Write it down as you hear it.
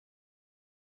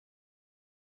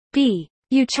B.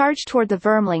 You charge toward the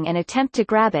vermling and attempt to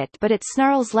grab it, but it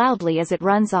snarls loudly as it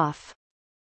runs off.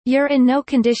 You're in no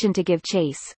condition to give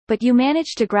chase, but you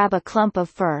manage to grab a clump of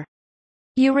fur.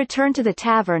 You return to the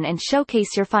tavern and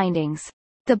showcase your findings.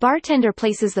 The bartender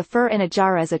places the fur in a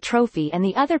jar as a trophy and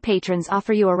the other patrons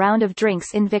offer you a round of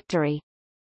drinks in victory.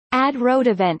 Add Road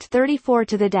Event 34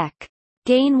 to the deck.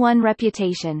 Gain 1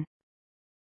 reputation.